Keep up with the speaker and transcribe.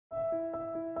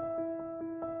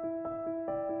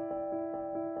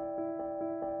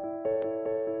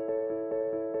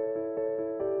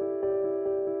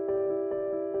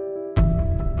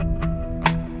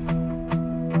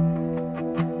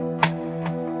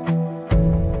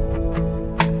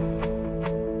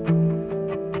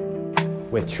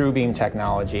With TrueBeam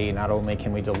technology, not only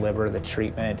can we deliver the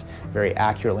treatment very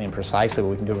accurately and precisely, but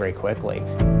we can do it very quickly.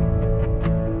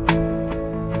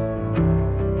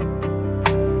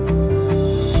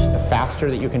 The faster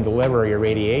that you can deliver your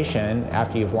radiation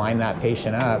after you've lined that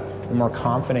patient up, the more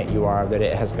confident you are that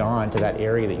it has gone to that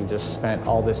area that you just spent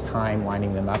all this time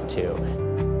lining them up to.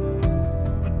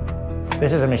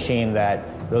 This is a machine that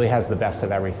really has the best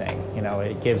of everything. You know,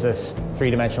 it gives us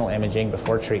three-dimensional imaging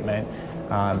before treatment.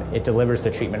 It delivers the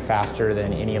treatment faster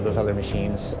than any of those other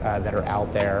machines that are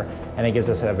out there, and it gives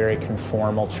us a very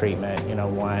conformal treatment, you know,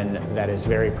 one that is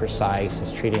very precise,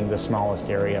 is treating the smallest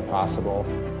area possible.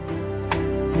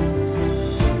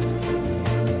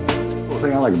 The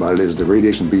thing I like about it is the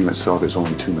radiation beam itself is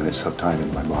only 2 minutes of time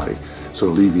in my body, so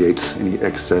it alleviates any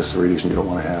excess radiation you don't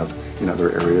want to have in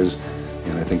other areas,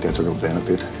 and I think that's a real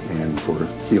benefit and for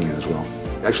healing as well.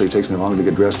 Actually, it takes me longer to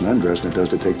get dressed and undressed than it does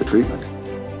to take the treatment.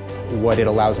 What it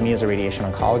allows me as a radiation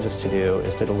oncologist to do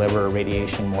is to deliver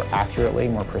radiation more accurately,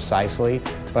 more precisely,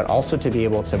 but also to be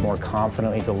able to more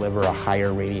confidently deliver a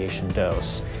higher radiation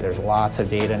dose. There's lots of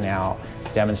data now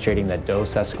demonstrating that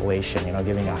dose escalation, you know,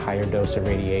 giving a higher dose of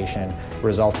radiation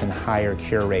results in higher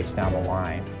cure rates down the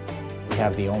line. We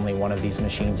have the only one of these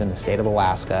machines in the state of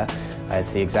Alaska.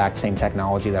 It's the exact same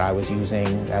technology that I was using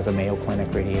as a Mayo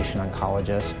Clinic radiation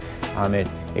oncologist.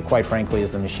 It quite frankly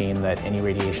is the machine that any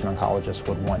radiation oncologist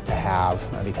would want to have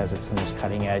because it's the most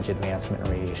cutting edge advancement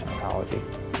in radiation oncology.